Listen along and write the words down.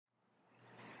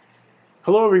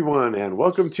Hello, everyone, and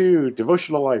welcome to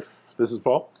Devotional Life. This is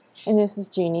Paul. And this is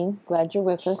Jeannie. Glad you're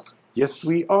with us. Yes,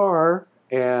 we are.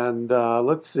 And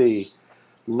let's see.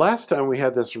 Last time we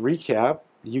had this recap,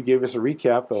 you gave us a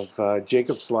recap of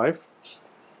Jacob's life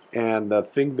and the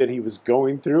thing that he was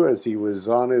going through as he was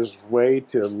on his way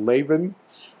to Laban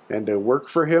and to work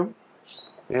for him.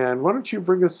 And why don't you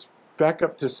bring us back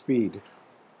up to speed?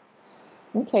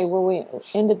 Okay, well, we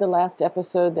ended the last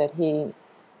episode that he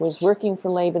was working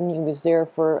for Laban. He was there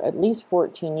for at least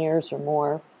 14 years or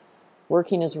more,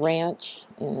 working his ranch,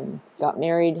 and got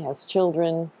married, has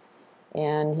children,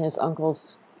 and his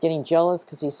uncle's getting jealous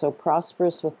because he's so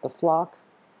prosperous with the flock.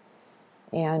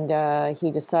 And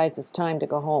he decides it's time to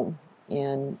go home.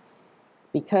 And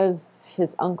because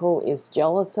his uncle is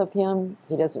jealous of him,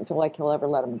 he doesn't feel like he'll ever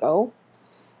let him go.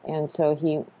 And so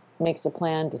he makes a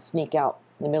plan to sneak out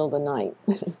in the middle of the night,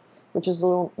 which is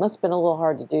must have been a little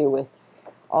hard to do with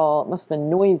all, it must have been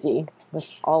noisy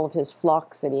with all of his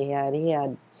flocks that he had. He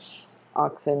had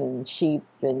oxen and sheep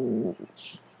and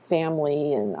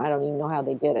family, and I don't even know how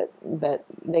they did it, but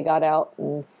they got out,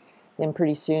 and then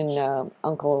pretty soon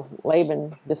Uncle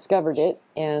Laban discovered it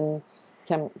and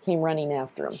came running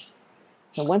after him.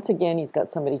 So once again, he's got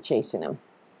somebody chasing him.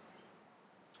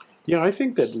 Yeah, I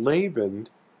think that Laban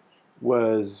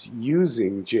was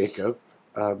using Jacob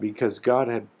because God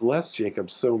had blessed Jacob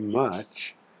so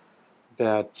much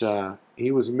that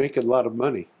he was making a lot of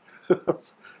money,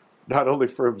 not only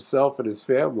for himself and his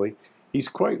family. He's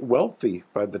quite wealthy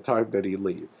by the time that he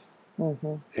leaves.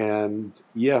 Mm-hmm. And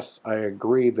yes, I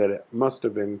agree that it must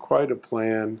have been quite a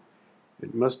plan.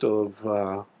 It must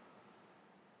have,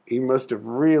 he must have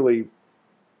really,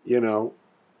 you know,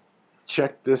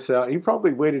 checked this out. He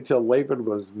probably waited till Laban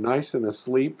was nice and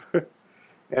asleep.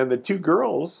 And the two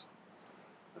girls,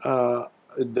 the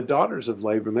daughters of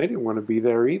Laban, they didn't want to be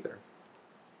there either.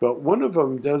 But one of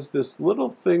them does this little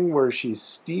thing where she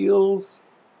steals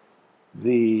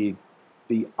the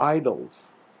the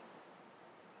idols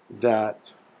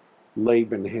that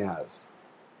Laban has.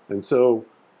 And so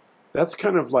that's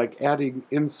kind of like adding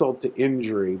insult to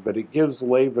injury, but it gives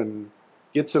Laban,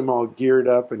 gets him all geared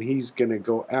up, and he's going to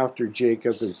go after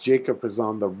Jacob as Jacob is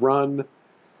on the run.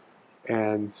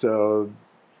 And so,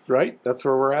 right, that's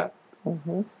where we're at.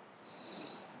 Mm-hmm.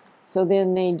 So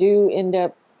then they do end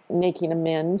up making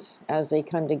amends as they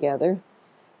come together,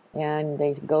 and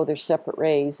they go their separate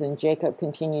ways, and Jacob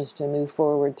continues to move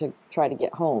forward to try to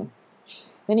get home.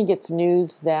 Then he gets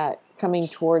news that coming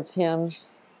towards him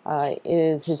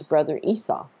is his brother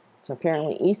Esau. So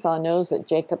apparently Esau knows that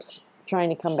Jacob's trying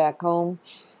to come back home,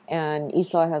 and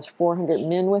Esau has 400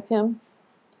 men with him,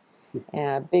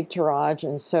 big tirage.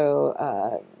 And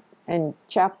so in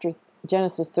chapter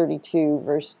Genesis 32,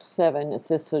 verse 7, it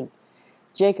says, so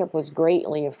Jacob was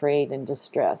greatly afraid and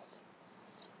distressed.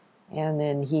 And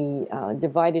then he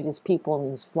divided his people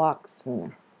and his flocks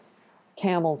and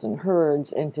camels and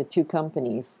herds into two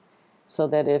companies, so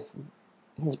that if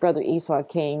his brother Esau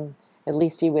came, at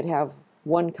least he would have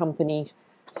one company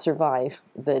survive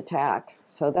the attack.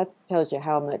 So that tells you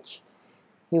how much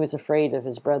he was afraid of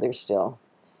his brother still.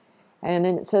 And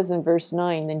then it says in verse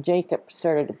 9, then Jacob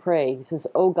started to pray. He says,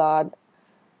 O God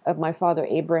of my father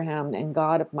Abraham and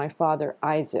God of my father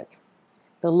Isaac,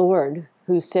 the Lord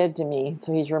who said to me,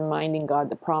 so he's reminding God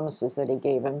the promises that he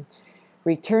gave him,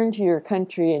 return to your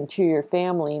country and to your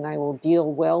family, and I will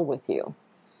deal well with you.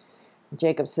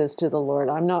 Jacob says to the Lord,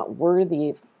 I'm not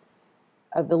worthy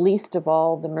of the least of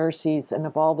all the mercies and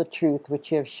of all the truth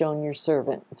which you have shown your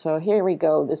servant. So here we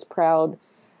go. This proud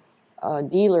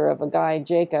dealer of a guy,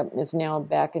 Jacob, is now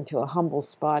back into a humble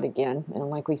spot again.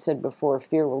 And like we said before,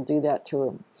 fear will do that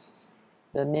to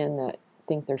the men that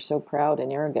think they're so proud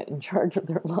and arrogant in charge of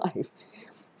their life.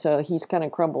 So he's kind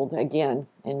of crumbled again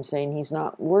and saying he's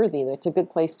not worthy. That's a good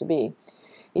place to be.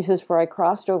 He says, for I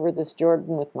crossed over this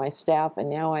Jordan with my staff, and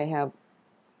now I have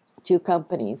two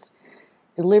companies.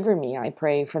 Deliver me, I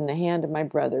pray, from the hand of my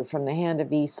brother, from the hand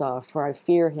of Esau, for I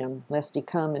fear him, lest he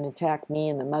come and attack me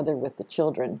and the mother with the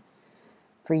children.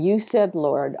 For you said,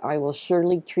 Lord, I will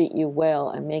surely treat you well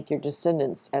and make your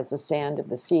descendants as the sand of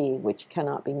the sea, which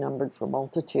cannot be numbered for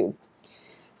multitude.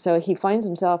 So he finds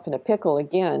himself in a pickle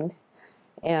again,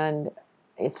 and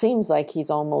it seems like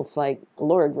he's almost like,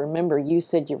 Lord, remember, you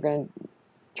said you were going to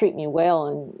treat me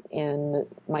well, and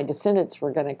my descendants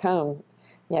were going to come.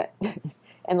 Yeah.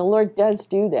 And the Lord does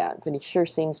do that, but he sure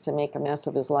seems to make a mess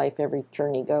of his life every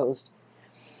turn he goes.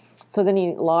 So then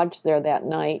he lodged there that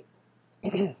night,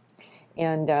 and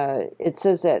it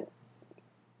says that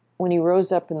when he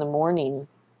rose up in the morning,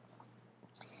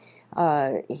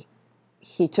 uh,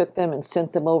 he took them and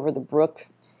sent them over the brook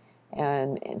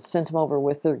and sent them over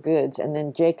with their goods. And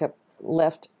then Jacob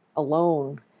left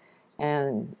alone,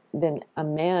 and then a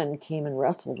man came and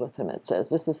wrestled with him, it says.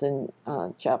 This is in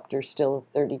chapter still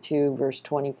 32, verse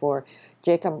 24.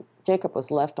 Jacob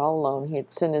was left all alone. He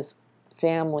had sent his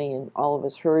family and all of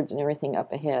his herds and everything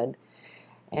up ahead.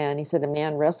 And he said a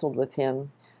man wrestled with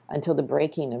him until the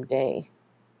breaking of day.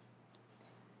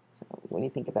 So what do you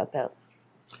think about that?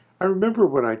 I remember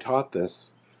when I taught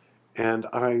this, and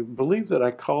I believe that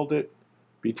I called it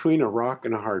between a rock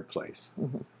and a hard place.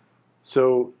 Mm-hmm.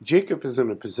 So Jacob is in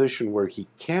a position where he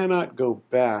cannot go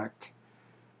back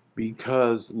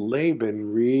because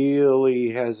Laban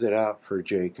really has it out for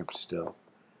Jacob still.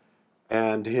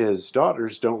 And his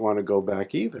daughters don't want to go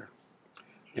back either.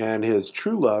 And his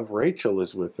true love, Rachel,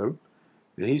 is with him,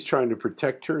 and he's trying to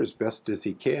protect her as best as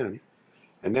he can.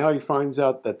 And now he finds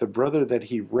out that the brother that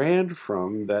he ran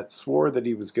from, that swore that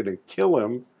he was going to kill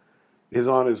him, is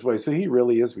on his way. So he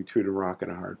really is between a rock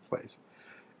and a hard place.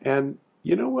 And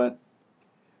you know what?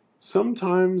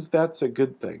 Sometimes that's a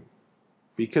good thing,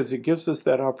 because it gives us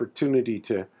that opportunity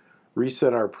to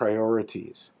reset our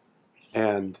priorities.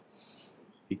 And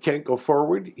he can't go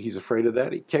forward. He's afraid of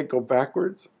that. He can't go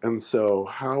backwards. And so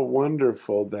how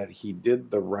wonderful that he did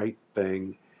the right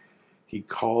thing. He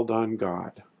called on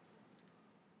God.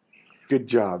 Good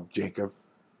job, Jacob.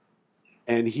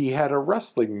 And he had a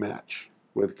wrestling match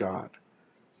with God.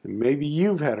 And maybe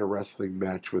you've had a wrestling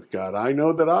match with God. I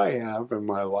know that I have in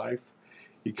my life.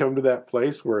 You come to that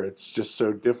place where it's just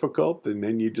so difficult, and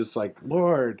then you just like,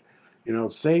 Lord,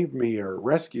 save me or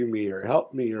rescue me or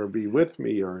help me or be with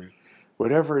me or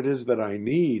whatever it is that I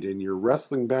need. And you're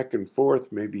wrestling back and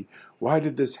forth, maybe, why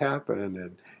did this happen?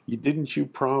 And didn't you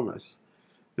promise?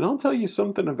 And I'll tell you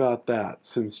something about that.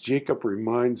 Since Jacob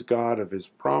reminds God of his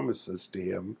promises to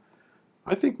him,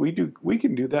 I think we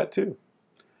can do that too.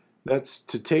 That's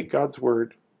to take God's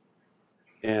word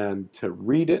and to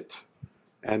read it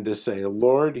and to say,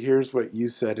 Lord, here's what you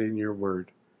said in your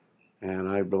word. And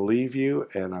I believe you,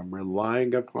 and I'm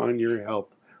relying upon your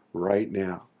help right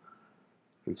now.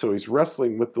 And so he's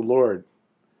wrestling with the Lord.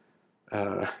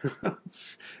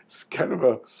 It's kind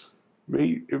of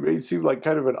it may seem like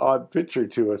kind of an odd picture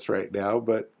to us right now,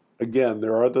 but again,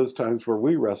 there are those times where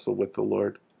we wrestle with the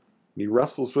Lord. And he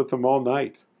wrestles with him all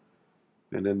night.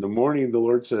 And in the morning, the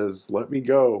Lord says, let me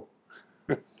go.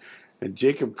 And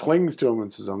Jacob clings to him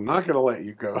and says, I'm not going to let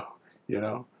you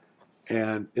go,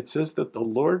 And it says that the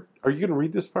Lord, are you going to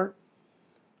read this part?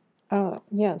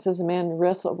 Yeah, it says a man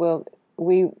wrestled. Well,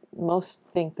 we most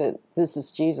think that this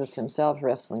is Jesus himself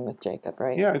wrestling with Jacob,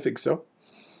 right? Yeah, I think so.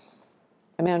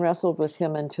 A man wrestled with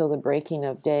him until the breaking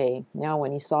of day. Now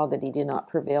when he saw that he did not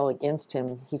prevail against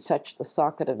him, he touched the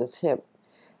socket of his hip,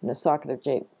 and the socket of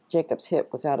Jacob's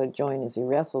hip was out of joint as he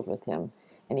wrestled with him.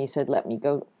 And he said, let me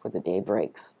go, for the day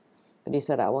breaks. But he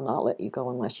said, I will not let you go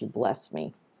unless you bless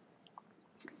me.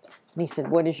 And he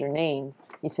said, what is your name?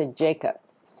 He said, Jacob.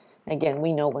 Again,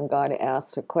 we know when God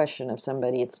asks a question of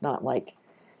somebody, it's not like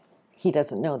he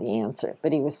doesn't know the answer,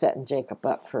 but he was setting Jacob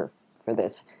up for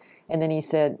this. And then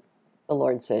the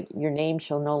Lord said, your name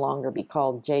shall no longer be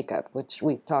called Jacob, which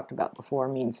we've talked about before,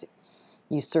 means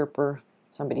usurper,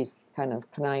 somebody's kind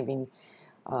of conniving.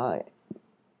 But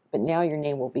now your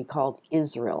name will be called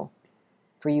Israel,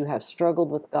 for you have struggled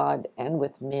with God and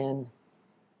with men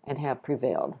and have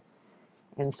prevailed.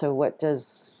 And so what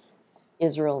does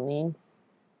Israel mean?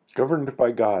 Governed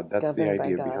by God. That's the Governed by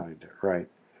idea God. behind it, right?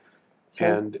 So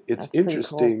and it's that's pretty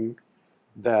interesting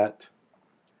that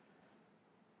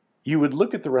you would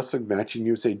look at the wrestling match and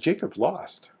you would say, Jacob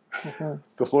lost. Mm-hmm.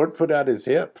 The Lord put out his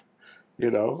hip,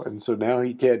 and so now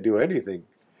he can't do anything.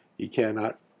 He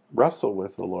cannot wrestle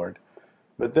with the Lord.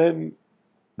 But then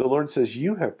the Lord says,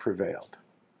 you have prevailed.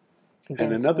 Against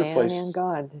and another man place, and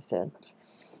God, he said,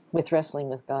 with wrestling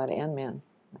with God and man.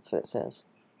 That's what it says.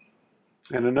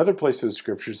 and another place in the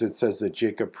scriptures, it says that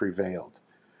Jacob prevailed.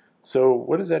 So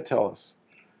what does that tell us?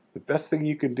 The best thing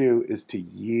you can do is to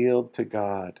yield to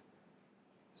God.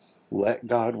 Let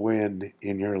God win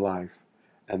in your life.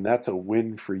 And that's a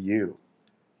win for you.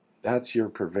 That's your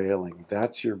prevailing.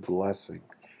 That's your blessing,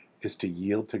 is to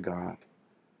yield to God.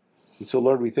 And so,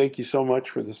 Lord, we thank you so much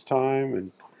for this time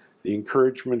and the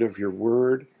encouragement of your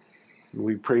word. And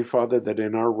we pray, Father, that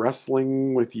in our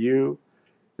wrestling with you,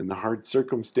 in the hard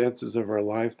circumstances of our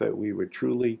life, that we would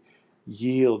truly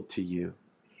yield to you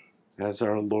as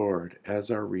our Lord, as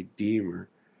our Redeemer,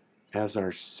 as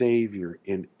our Savior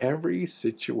in every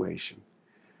situation.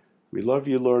 We love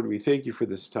you, Lord. We thank you for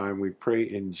this time. We pray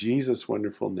in Jesus'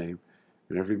 wonderful name.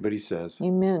 And everybody says,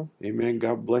 Amen. Amen.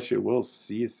 God bless you. We'll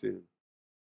see you soon.